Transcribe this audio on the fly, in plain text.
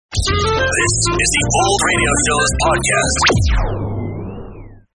This is the Old Radio Show's podcast.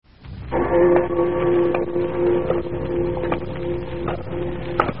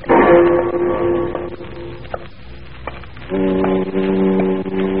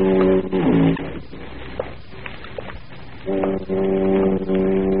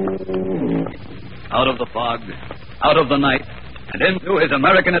 Out of the fog, out of the night, and into his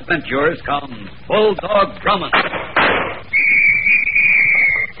American adventures comes Bulldog Drummond.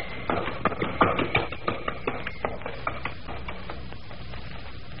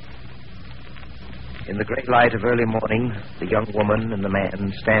 In the great light of early morning, the young woman and the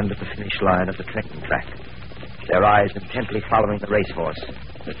man stand at the finish line of the Trenton track, their eyes intently following the racehorse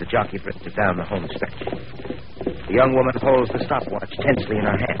as the jockey brings it down the home stretch. The young woman holds the stopwatch tensely in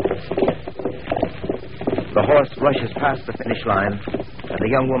her hand. The horse rushes past the finish line, and the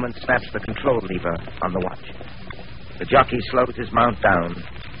young woman snaps the control lever on the watch. The jockey slows his mount down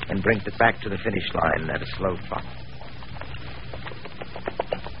and brings it back to the finish line at a slow trot.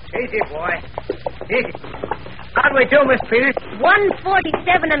 Easy, boy. Easy. How'd we do, Miss Peters?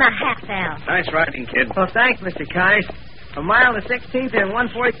 147 and a half, Al. Nice riding, kid. Well, thanks, Mr. Connors. A mile and 16th and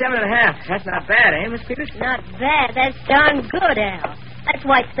 147 and a half. That's not bad, eh, Miss Peters? Not bad. That's darn good, Al. That's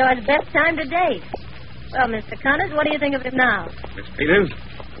White Star's best time to date. Well, Mr. Connors, what do you think of it now? Miss Peters,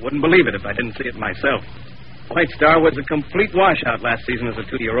 I wouldn't believe it if I didn't see it myself. White Star was a complete washout last season as a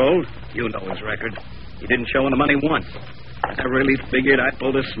 2-year-old. You know his record. He didn't show in the money once. I really figured I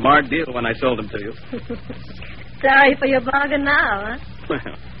pulled a smart deal when I sold him to you. Sorry for your bargain now, huh?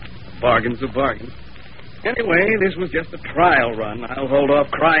 Well, bargain's a bargain. Anyway, this was just a trial run. I'll hold off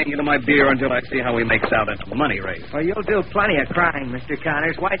crying into my beer until I see how he makes out at the money race. Well, you'll do plenty of crying, Mr.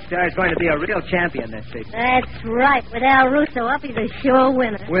 Connors. White Star's going to be a real champion this season. That's right. With Al Russo up, he's a sure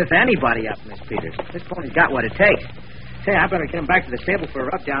winner. With anybody up, Miss Peters. This pony's got what it takes. Say, I better get him back to the stable for a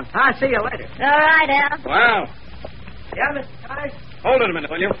rub-down. I'll see you later. All right, Al. Wow. Yeah, Mr. Connors? Hold it a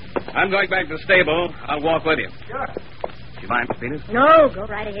minute, will you? I'm going back to the stable. I'll walk with you. Sure. You mind, Miss Peters? No, go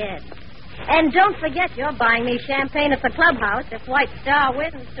right ahead. And don't forget you're buying me champagne at the clubhouse if White Star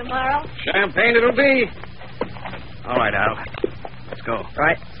wins tomorrow. Champagne it'll be. All right, Al. Let's go.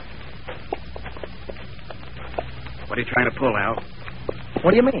 Right. What are you trying to pull, Al?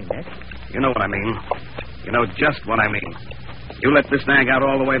 What do you mean, Nick? You know what I mean. You know just what I mean. You let this nag out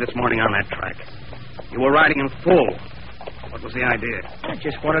all the way this morning on that track. You were riding him full. What was the idea? I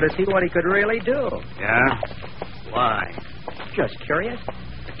just wanted to see what he could really do. Yeah? Why? Just curious.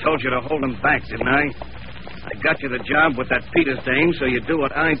 I told you to hold him back, didn't I? I got you the job with that Peters dame, so you do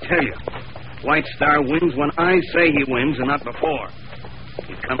what I tell you. White Star wins when I say he wins and not before.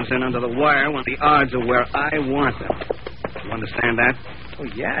 He comes in under the wire when the odds are where I want them. You understand that? Oh,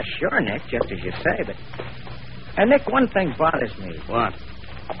 yeah, sure, Nick, just as you say, but... And, Nick, one thing bothers me. What?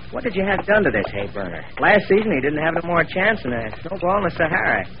 What did you have done to this hay burner? Last season, he didn't have no more chance than a snowball in the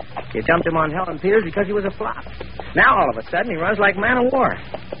Sahara. You dumped him on Helen Peters because he was a flop. Now, all of a sudden, he runs like man of war.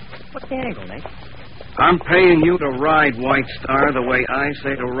 What's the angle, Nick? I'm paying you to ride White Star the way I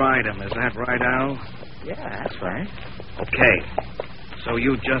say to ride him. Is that right, Al? Yeah, that's right. Okay. So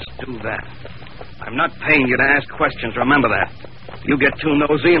you just do that. I'm not paying you to ask questions. Remember that. You get too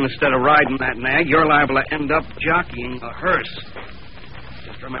nosy, and instead of riding that nag, you're liable to end up jockeying a hearse.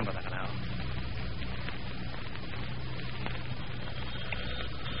 Just remember that, Al.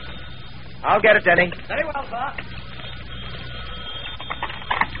 I'll get it, Denny. Very well, sir.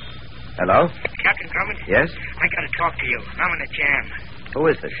 Hello? Captain Drummond? Yes? I got to talk to you. I'm in a jam. Who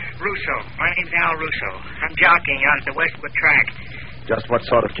is this? Russo. My name's Al Russo. I'm jockeying out at the Westwood track. Just what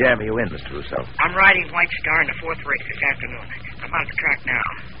sort of jam are you in, Mr. Russo? I'm riding White Star in the 4th race this afternoon. I'm out at the track now.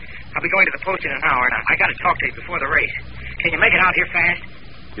 I'll be going to the post in an hour, and I got to talk to you before the race. Can you make it out here fast?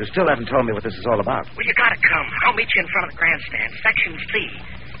 You still haven't told me what this is all about. Well, you got to come. I'll meet you in front of the grandstand, Section C.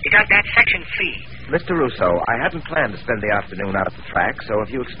 You got that? Section C. Mr. Russo, I hadn't planned to spend the afternoon out at the track, so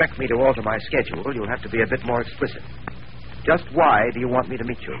if you expect me to alter my schedule, you'll have to be a bit more explicit. Just why do you want me to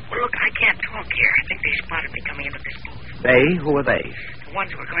meet you? Well, look, I can't talk here. I think they spotted me coming into this booth. They? Who are they? The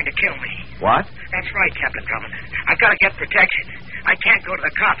ones who are going to kill me. What? That's right, Captain Drummond. I've got to get protection. I can't go to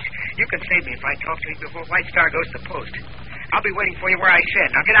the cops. You can save me if I talk to you before White Star goes to the post. I'll be waiting for you where I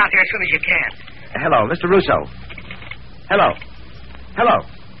sit. Now get out here as soon as you can. Hello, Mr. Russo. Hello. Hello.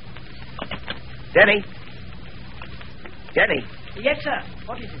 Denny. Denny. Yes, sir.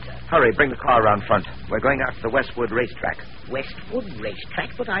 What is it, sir? Hurry, bring the car around front. We're going out to the Westwood racetrack. Westwood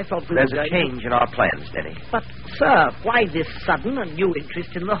racetrack? But I thought we There's were a change in our plans, Denny. But, sir, why this sudden and new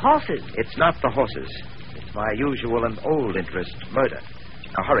interest in the horses? It's not the horses. It's my usual and old interest, murder.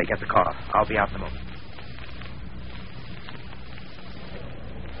 Now, hurry, get the car. I'll be out in a moment.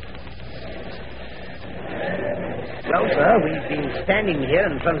 Well, sir, we've been standing here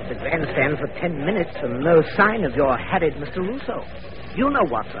in front of the grandstand for 10 minutes and no sign of your harried Mr. Russo. You know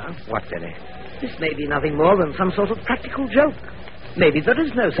what, sir? What, Denny? This may be nothing more than some sort of practical joke. Maybe there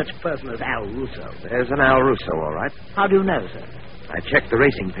is no such person as Al Russo. There's an Al Russo, all right. How do you know, sir? I checked the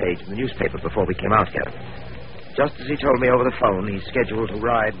racing page in the newspaper before we came out here. Just as he told me over the phone, he's scheduled to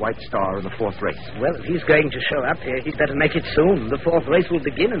ride White Star in the 4th race. Well, if he's going to show up here, he'd better make it soon. The 4th race will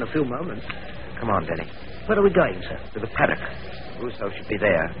begin in a few moments. Come on, Denny. Where are we going, sir? To the paddock. Russo should be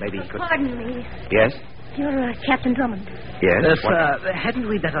there. Maybe he could... Pardon me. Yes? You're Captain Drummond. Yes? Sir, hadn't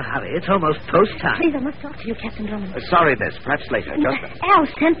we better hurry? It's almost post time. Please, I must talk to you, Captain Drummond. Sorry, miss. Perhaps later. Just... Al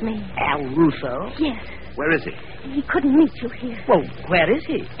sent me. Al Russo? Yes. Where is he? He couldn't meet you here. Well, where is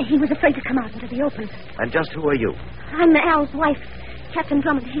he? He was afraid to come out into the open. And just who are you? I'm Al's wife, Captain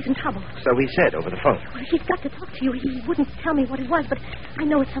Drummond. He's in trouble. So he said over the phone. Well, he's got to talk to you. He wouldn't tell me what it was, but I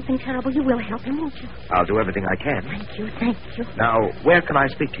know it's something terrible. You will help him, won't you? I'll do everything I can. Thank you, thank you. Now, where can I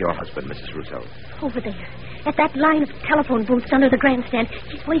speak to your husband, Mrs. Russo? Over there. At that line of telephone booths under the grandstand.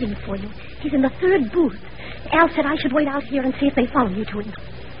 He's waiting for you. He's in the 3rd booth. Al said I should wait out here and see if they follow you to him.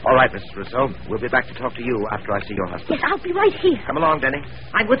 All right, Mrs. Russo. We'll be back to talk to you after I see your husband. Yes, I'll be right here. Come along, Denny.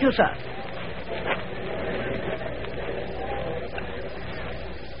 I'm with you, sir.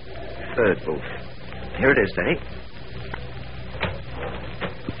 Third booth. Here it is, Denny.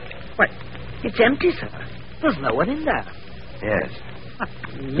 What? It's empty, sir. There's no one in there. Yes.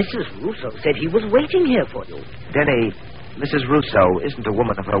 Mrs. Russo said he was waiting here for you. Denny, Mrs. Russo isn't a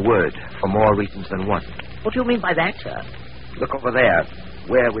woman of her word for more reasons than one. What do you mean by that, sir? Look over there,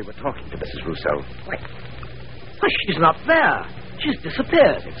 where we were talking to Mrs. Russo. Why, she's not there. She's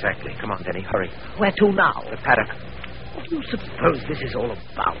disappeared. Exactly. Come on, Denny, hurry. Where to now? The paddock. What do you suppose this is all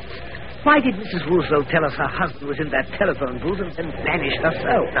about? Why did Mrs. Russo tell us her husband was in that telephone booth and then vanish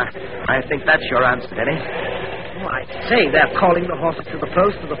herself? I think that's your answer, Denny. Oh, I say, they're calling the horses to the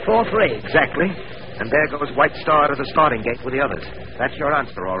post for the 4th race. Exactly. And there goes White Star to the starting gate with the others. That's your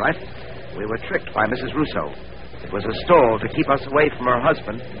answer, all right. We were tricked by Mrs. Russo. It was a stall to keep us away from her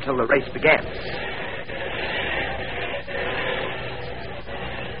husband until the race began.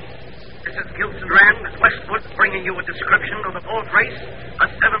 This is Gilson Rand at Westwood bringing you a description of the 4th race, a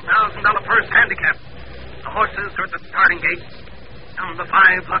 $7,000 purse handicap. The horses are at the starting gate. Number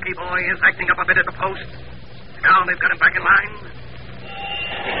 5, Lucky Boy, is acting up a bit at the post. Now they've got him back in line.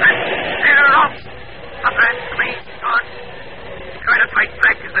 And they're off. Up and clean start. Kind of tight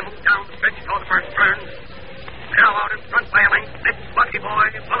track as they move down the stretch toward the first turns. Now out in front by a length, it's Lucky Boy,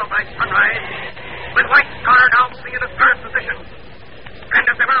 followed by Sunrise, with White Star now moving into 3rd position. And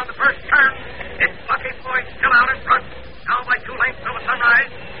as they round the first turn, it's Lucky Boy still out in front, now by 2 lengths over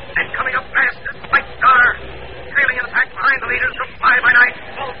Sunrise, and coming up fast is White Star, trailing in the pack behind the leaders from Fly by Night,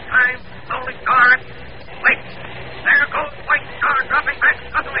 full time, slowly start. Wait, there goes White Star dropping back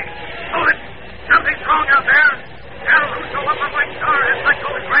suddenly. Hold it, something's wrong out there. Al Russo up on White Star has let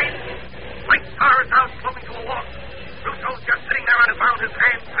go his rein. White Star is now slowing to a walk. Russo's just sitting there on his mount, his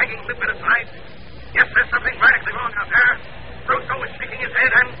hands hanging limp at his side. Yes, there's something radically wrong out there. Russo is shaking his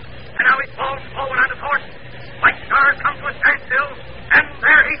head, and now he falls forward on his horse. White Star has come to a standstill, and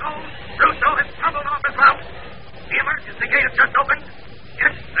there he goes. Russo has tumbled off his mount. The emergency gate has just opened.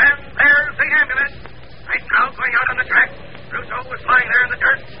 Yes, and there's the ambulance. Right now, going out on the track. Russo was lying there in the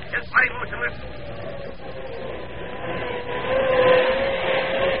dirt, his body motionless.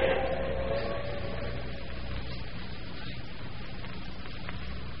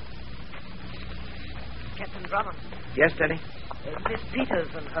 Captain Drummond. Yes, Denny? Miss Peters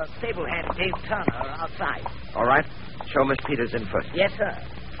and her stable hand, Dave Turner, are outside. All right. Show Miss Peters in first. Yes, sir.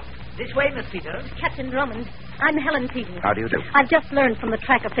 This way, Miss Peters. Captain Drummond, I'm Helen Peters. How do you do? I've just learned from the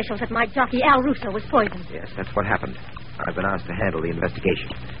track officials that my jockey, Al Russo, was poisoned. Yes, that's what happened. I've been asked to handle the investigation.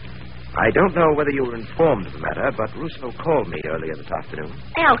 I don't know whether you were informed of the matter, but Russo called me earlier this afternoon.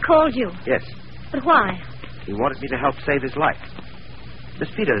 Al called you. Yes. But why? He wanted me to help save his life. Miss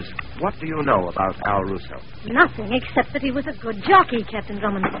Peters, what do you know about Al Russo? Nothing, except that he was a good jockey, Captain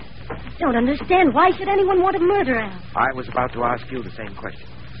Drummond. I don't understand. Why should anyone want to murder Al? I was about to ask you the same question.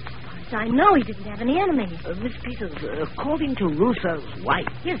 I know he didn't have any enemies. Miss Peters, according to Russo's wife.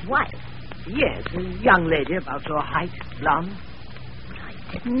 His wife? Yes, a young lady about your height, blonde.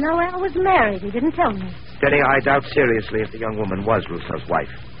 I didn't know Al was married. He didn't tell me. Denny, I doubt seriously if the young woman was Russo's wife.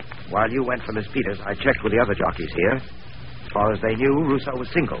 While you went for Miss Peters, I checked with the other jockeys here. As far as they knew, Russo was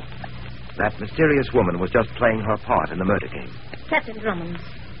single. That mysterious woman was just playing her part in the murder game. Captain Drummond.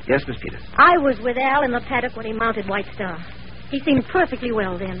 Yes, Miss Peters? I was with Al in the paddock when he mounted White Star. He seemed perfectly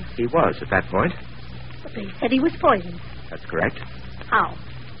well then. He was at that point. But they said he was poisoned. That's correct. How?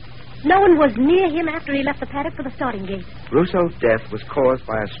 No one was near him after he left the paddock for the starting gate. Russo's death was caused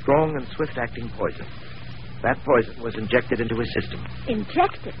by a strong and swift-acting poison. That poison was injected into his system.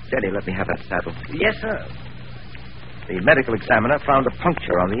 Injected? Denny, let me have that saddle. Yes, sir. The medical examiner found a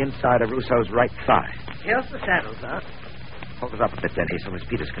puncture on the inside of Russo's right thigh. Here's the saddle, sir. Hold it up a bit, Denny, so Miss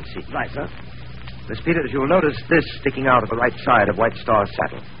Peters can see. Right, sir. Miss Peters, you'll notice this sticking out of the right side of White Star's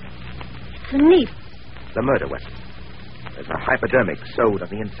saddle. It's a needle. The murder weapon. There's a hypodermic sewed on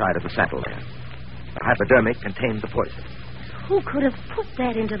the inside of the saddle there. The hypodermic contained the poison. Who could have put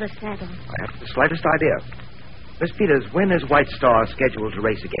that into the saddle? I haven't the slightest idea. Miss Peters, when is White Star scheduled to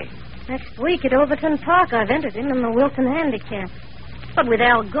race again? Next week at Overton Park, I've entered him in the Wilson Handicap. But with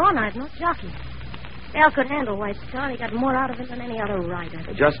Al gone, I've no jockey. Al could handle White Star. He got more out of him than any other rider.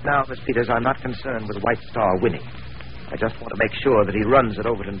 Just now, Miss Peters, I'm not concerned with White Star winning. I just want to make sure that he runs at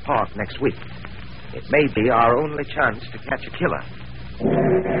Overton Park next week. It may be our only chance to catch a killer.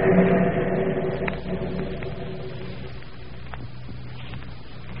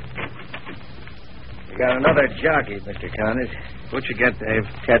 You got another jockey, Mr. Connors. What'd you get, Dave?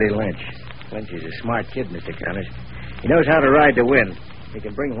 Teddy Lynch. Lynch is a smart kid, Mr. Connors. He knows how to ride to win. He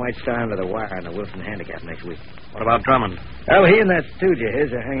can bring White Star under the wire in the Wilson Handicap next week. What about Drummond? Well, he and that stooge of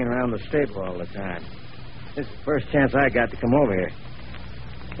his are hanging around the stable all the time. This is the first chance I got to come over here.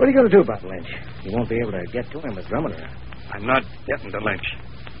 What are you going to do about Lynch? You won't be able to get to him with Drummond around. I'm not getting to Lynch.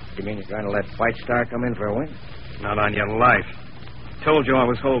 You mean you're going to let White Star come in for a win? Not on your life. Told you I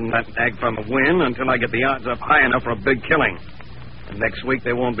was holding that nag from a win until I get the odds up high enough for a big killing. And next week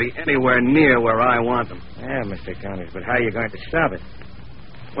they won't be anywhere near where I want them. Yeah, Mr. Connors, but how are you going to stop it?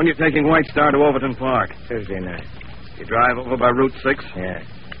 When you're taking White Star to Overton Park? Tuesday night. You drive over by Route 6? Yeah.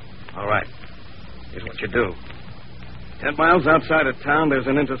 All right. Here's what you do. 10 miles outside of town, there's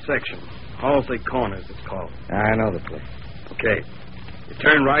an intersection. Halsey Corners, it's called. I know the place. Okay. You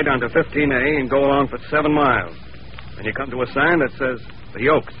turn right onto 15A and go along for 7 miles. Then you come to a sign that says The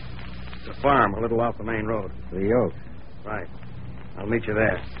Oaks. It's a farm a little off the main road. The Oaks. Right. I'll meet you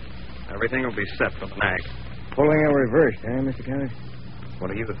there. Everything will be set for the nag. Pulling a reverse, eh, Mr. Connors?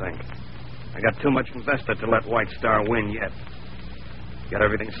 What do you think? I got too much invested to let White Star win yet. Got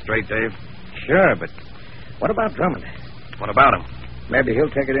everything straight, Dave? Sure, but what about Drummond? What about him? Maybe he'll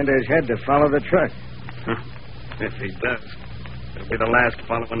take it into his head to follow the truck. If he does, it'll be the last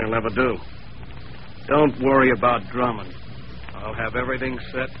following he'll ever do. Don't worry about Drummond. I'll have everything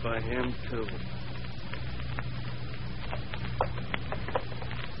set by him, too.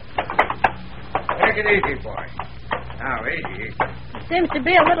 Take it easy, boy. Now, easy. Seems to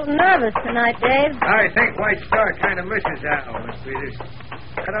be a little nervous tonight, Dave. I think White Star kind of misses Al, Miss Peters.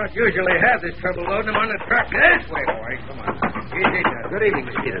 I don't usually have this trouble loading him on the truck this way, boy. Come on. Easy, sir. Good evening,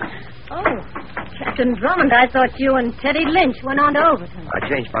 Miss Peters. Oh, Captain Drummond, I thought you and Teddy Lynch went on to Overton. I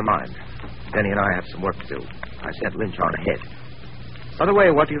changed my mind. Denny and I have some work to do. I sent Lynch on ahead. By the way,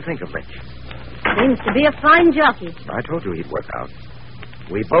 what do you think of Lynch? Seems to be a fine jockey. I told you he'd work out.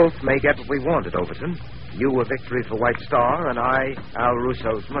 We both may get what we want at Overton. You a victory for White Star, and I, Al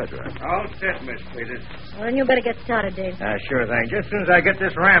Russo's murderer. All set, Miss Peters. Well, then you better get started, Dave. Sure thing. Just as soon as I get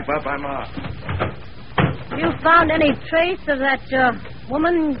this ramp up, I'm off. You found any trace of that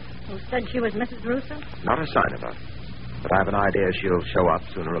woman who said she was Mrs. Russo? Not a sign of her. But I have an idea she'll show up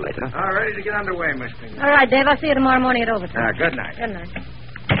sooner or later. All ready to get underway, Miss Peters. All right, Dave. I'll see you tomorrow morning at Overton. Good night. Good night.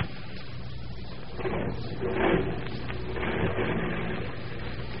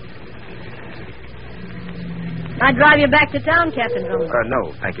 I drive you back to town, Captain Drummond.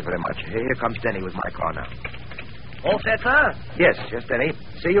 No, thank you very much. Here comes Denny with my car now. All set, sir? Yes, Denny.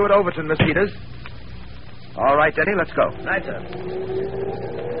 See you at Overton, Miss Peters. All right, Denny, let's go. Right, sir.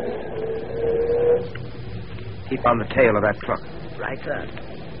 Keep on the tail of that truck. Right, sir.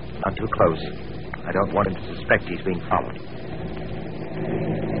 Not too close. I don't want him to suspect he's being followed.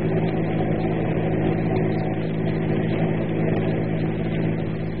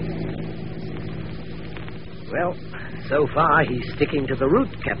 Well, so far he's sticking to the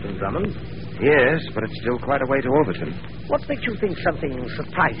route, Captain Drummond. Yes, but it's still quite a way to Overton. What makes you think something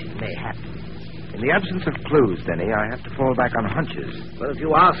surprising may happen? In the absence of clues, Denny, I have to fall back on hunches. Well, if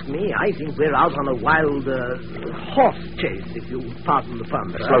you ask me, I think we're out on a wild horse chase, if you pardon the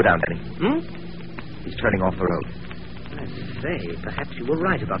pun. Slow down, Denny. He's turning off the road. I say, perhaps you were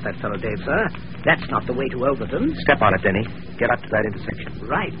right about that fellow, Dave, sir. That's not the way to Overton. Step on it, Denny. Get up to that intersection.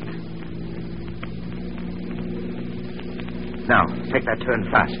 Right. Now, take that turn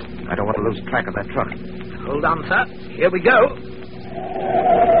fast. I don't want to lose track of that truck. Hold on, sir. Here we go.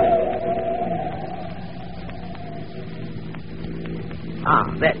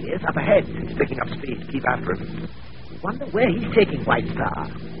 There he is, up ahead. He's picking up speed. Keep after him. Wonder where he's taking White Star.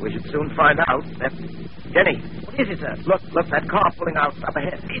 We should soon find out. Denny, What is it, sir? look, that car pulling out up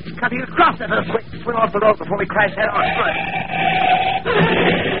ahead. It's cutting across at us. Swing off the road before we crash head on.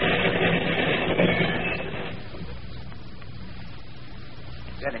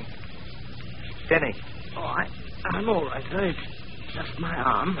 Denny. Oh, I'm all right, sir. It's just my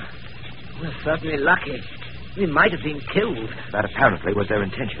arm. We're certainly lucky. We might have been killed. That apparently was their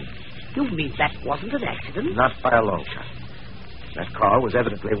intention. You mean that wasn't an accident? Not by a long shot. That car was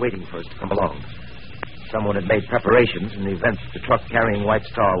evidently waiting for us to come along. Someone had made preparations in the event the truck carrying White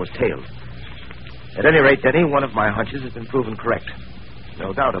Star was tailed. At any rate, Denny, one of my hunches has been proven correct.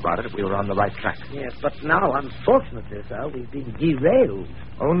 No doubt about it, we were on the right track. Yes, but now, unfortunately, sir, we've been derailed.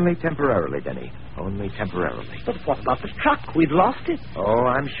 Only temporarily, Denny. Only temporarily. But what about the truck? We've lost it. Oh,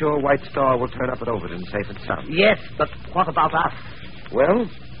 I'm sure White Star will turn up at Overton safe and sound. Yes, but what about us? Well,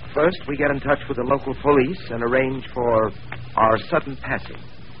 first we get in touch with the local police and arrange for our sudden passing.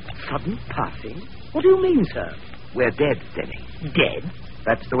 Sudden passing? What do you mean, sir? We're dead, Denny. Dead?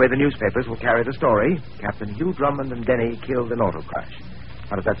 That's the way the newspapers will carry the story. Captain Hugh Drummond and Denny killed in auto crash.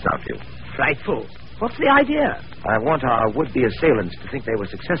 How does that sound to you? Frightful. What's the idea? I want our would-be assailants to think they were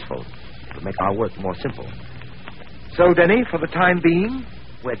successful. To make our work more simple. So, Denny, for the time being,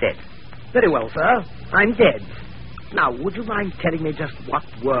 we're dead. Very well, sir. I'm dead. Now, would you mind telling me just what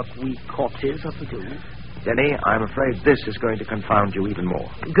work we corpses are to do? Denny, I'm afraid this is going to confound you even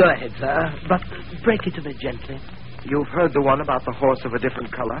more. Go ahead, sir, but break it to me gently. You've heard the one about the horse of a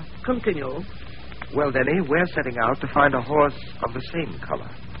different color? Continue. Well, Denny, we're setting out to find a horse of the same color.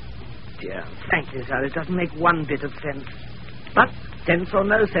 Dear, frankly, sir, it doesn't make one bit of sense. But, sense or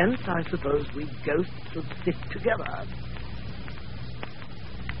no sense, I suppose we ghosts should stick together.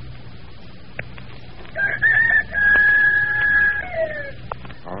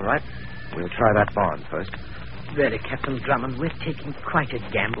 All right. We'll try that barn first. Really, Captain Drummond, we're taking quite a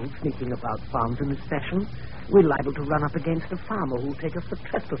gamble sneaking about farms in this fashion. We're liable to run up against a farmer who'll take us for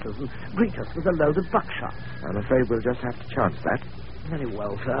trespassers and greet us with a load of buckshot. I'm afraid we'll just have to chance that. Very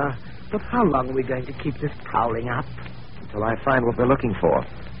well, sir. But how long are we going to keep this prowling up? Until I find what we're looking for.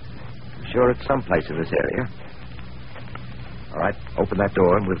 I'm sure it's someplace in this area. All right, open that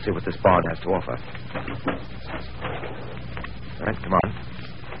door and we'll see what this barn has to offer. All right, come on.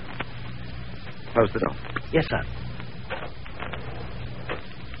 Close the door. Yes, sir.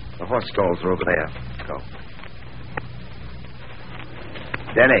 The horse stalls are over there. Let's go.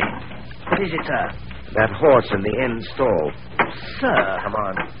 Denny. What is it, sir? That horse in the end stall. Sir. Come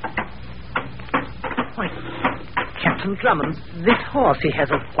on. Why, Captain Drummond, this horse, he has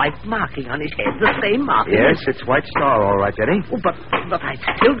a white marking on his head, the same marking. Yes, it's White Star, all right, Denny. Oh, but I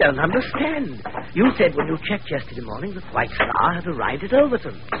still don't understand. You said when you checked yesterday morning that White Star had arrived at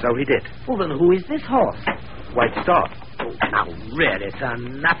Overton. So he did. Well, then who is this horse? White Star. Oh, now, really, sir,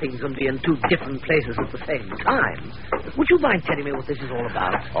 nothing can be in two different places at the same time. Would you mind telling me what this is all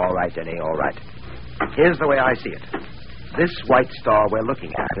about? All right, Denny, all right. Here's the way I see it. This White Star we're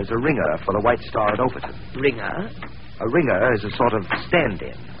looking at is a ringer for the White Star at Overton. Ringer? A ringer is a sort of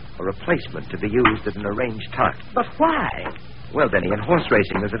stand-in, a replacement to be used at an arranged time. But why? Well, Denny, in horse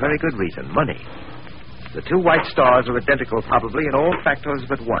racing, there's a very good reason, money. The two White Stars are identical, probably, in all factors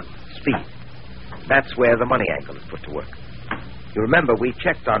but one, speed. That's where the money angle is put to work. You remember, we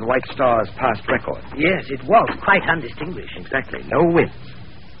checked on White Star's past record. Yes, it was quite undistinguished. Exactly. No wins.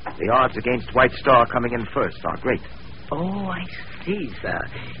 The odds against White Star coming in first are great. Oh, I see, sir.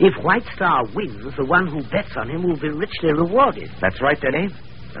 If White Star wins, the one who bets on him will be richly rewarded. That's right, Denny.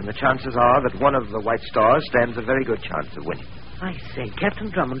 And the chances are that one of the White Stars stands a very good chance of winning. I say,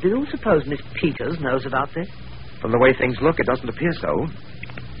 Captain Drummond, do you suppose Miss Peters knows about this? From the way things look, it doesn't appear so.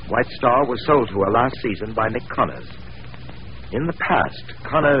 White Star was sold to her last season by Nick Connors. In the past,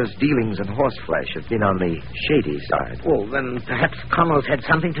 Connors' dealings in horseflesh have been on the shady side. Well, then perhaps Connors had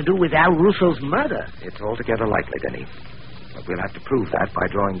something to do with Al Russo's murder. It's altogether likely, Denny. But we'll have to prove that by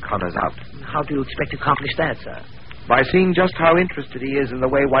drawing Connors out. How do you expect to accomplish that, sir? By seeing just how interested he is in the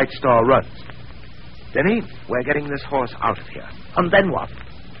way White Star runs. Denny, we're getting this horse out of here. And then what?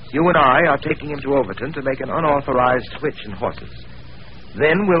 You and I are taking him to Overton to make an unauthorized switch in horses.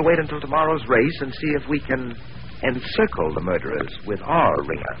 Then we'll wait until tomorrow's race and see if we can encircle the murderers with our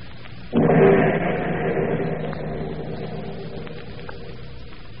ringer.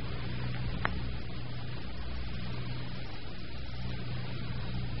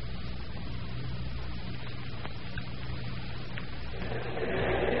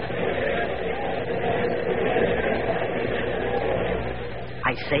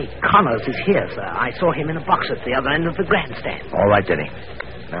 I say, Connors is here, sir. I saw him in a box at the other end of the grandstand. All right, Denny.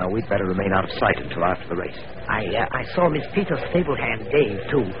 Now, we'd better remain out of sight until after the race. I saw Miss Peter's stable hand, Dave,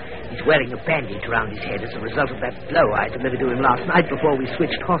 too. He's wearing a bandage around his head as a result of that blow I delivered to him last night before we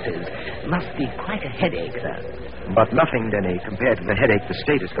switched horses. Must be quite a headache, sir. But nothing, Denny, compared to the headache the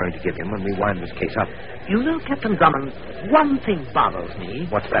state is going to give him when we wind this case up. You know, Captain Drummond, one thing bothers me.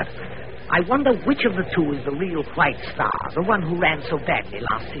 What's that? I wonder which of the two is the real White Star, the one who ran so badly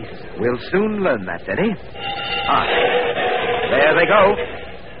last season. We'll soon learn that, Denny. Ah, there they go.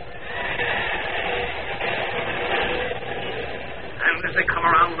 And as they come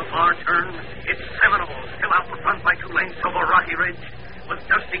around the far turn, it's Seminole still out in front by 2 lengths over Rocky Ridge, with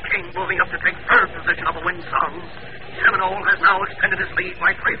Dusty King moving up to take third position of the Windsong. Seminole has now extended his lead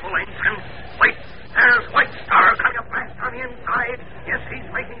by 3 full lengths, and wait, there's White Star coming up fast on the inside. Yes, he's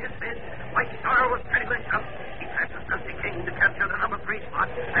making his bid. White Star was pretty linked up. He passes Dusty King to capture the number 3 spot,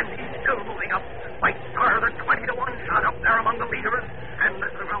 and he's still moving up. White Star, the 20-to-1 shot up there among the leaders, and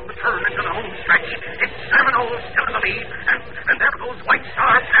around the turn into the home stretch, it's Seminole still in the lead, and there goes White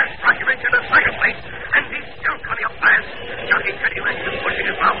Star past Rocky Ridge into second place, and he's still coming up fast. Jockey Teddy Lynch is pushing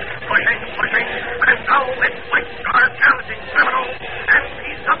his mouth, pushing, and now it's White Star challenging Seminole, and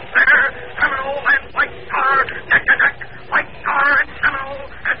he's up there. Seminole and White Star, neck to neck. White Star and Seminole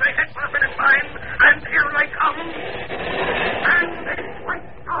as they head for the finish line, and here they come. And it's White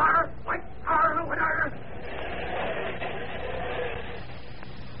Star the winner.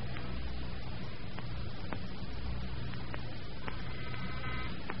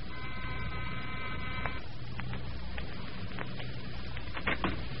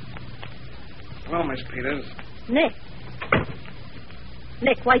 Well, Miss Peters. Nick,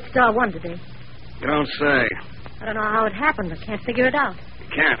 White Star won today. You don't say. I don't know how it happened. I can't figure it out. You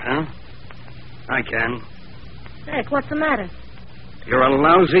can't, huh? I can. Nick, what's the matter? You're a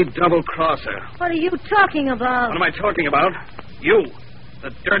lousy double-crosser. What are you talking about? What am I talking about? You. The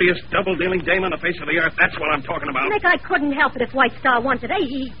dirtiest double-dealing dame on the face of the earth. That's what I'm talking about. Nick, I couldn't help it if White Star won today.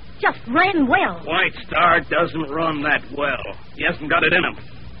 He just ran well. White Star doesn't run that well. He hasn't got it in him.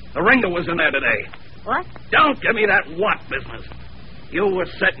 The ringer was in there today. What? Don't give me that what business. You were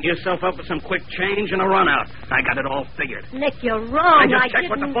setting yourself up for some quick change and a run-out. I got it all figured. Nick, you're wrong. I just checked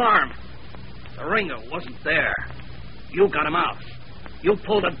with the farm. The ringer wasn't there. You got him out. You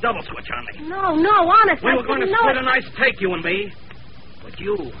pulled a double switch on me. No, honestly. We were going to split a nice take, you and me. But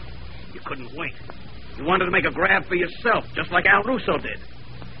you couldn't wait. You wanted to make a grab for yourself, just like Al Russo did.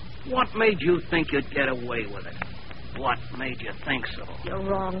 What made you think you'd get away with it? What made you think so? You're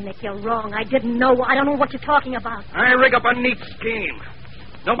wrong, Nick. You're wrong. I didn't know. I don't know what you're talking about. I rig up a neat scheme.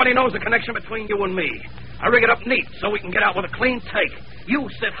 Nobody knows the connection between you and me. I rig it up neat so we can get out with a clean take. You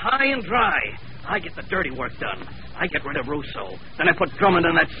sit high and dry. I get the dirty work done. I get rid of Russo. Then I put Drummond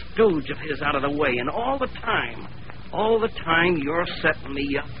and that stooge of his out of the way. And all the time, you're setting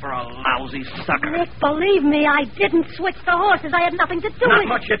me up for a lousy sucker. Nick, believe me, I didn't switch the horses. I had nothing to do with it.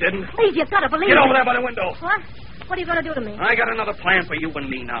 Not much you didn't. Please, you've got to believe me. Get over there by the window. What? What are you going to do to me? I got another plan for you and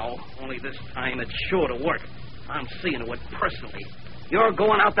me now. Only this time it's sure to work. I'm seeing to it personally. You're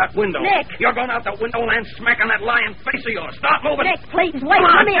going out that window. Nick! You're going out that window and smacking that lying face of yours. Stop moving. Nick, please, wait.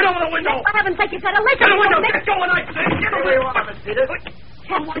 Come on, Come here. get over the window. Nick, for heaven's sake, you've got to listen. Get the window. Nick. Get going, I say. Get over there.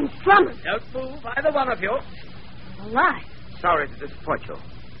 Captain Drummond. Don't move, either one of you. Alive. Sorry to disappoint you.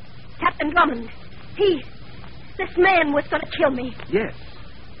 Captain Drummond. This man was going to kill me. Yes.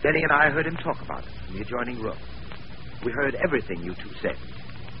 Denny and I heard him talk about it in the adjoining room. We heard everything you two said.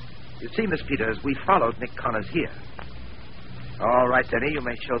 You see, Miss Peters, we followed Nick Connors here. All right, Denny, you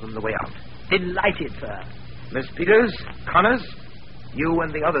may show them the way out. Delighted, sir. Miss Peters, Connors, you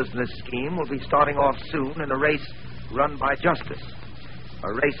and the others in this scheme will be starting off soon in a race run by justice.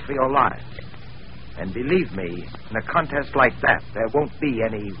 A race for your lives. And believe me, in a contest like that, there won't be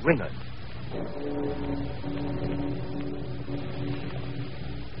any ringers.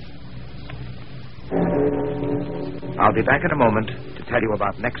 I'll be back in a moment to tell you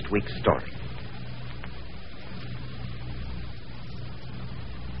about next week's story.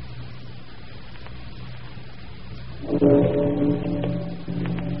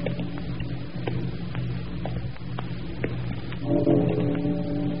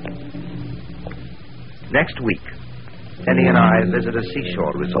 Next week, Denny and I visit a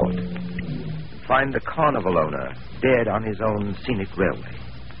seashore resort. Find the carnival owner dead on his own scenic railway.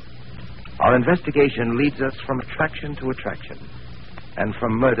 Our investigation leads us from attraction to attraction and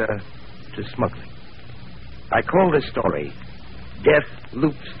from murder to smuggling. I call this story Death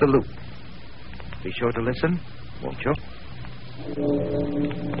Loops the Loop. Be sure to listen, won't you?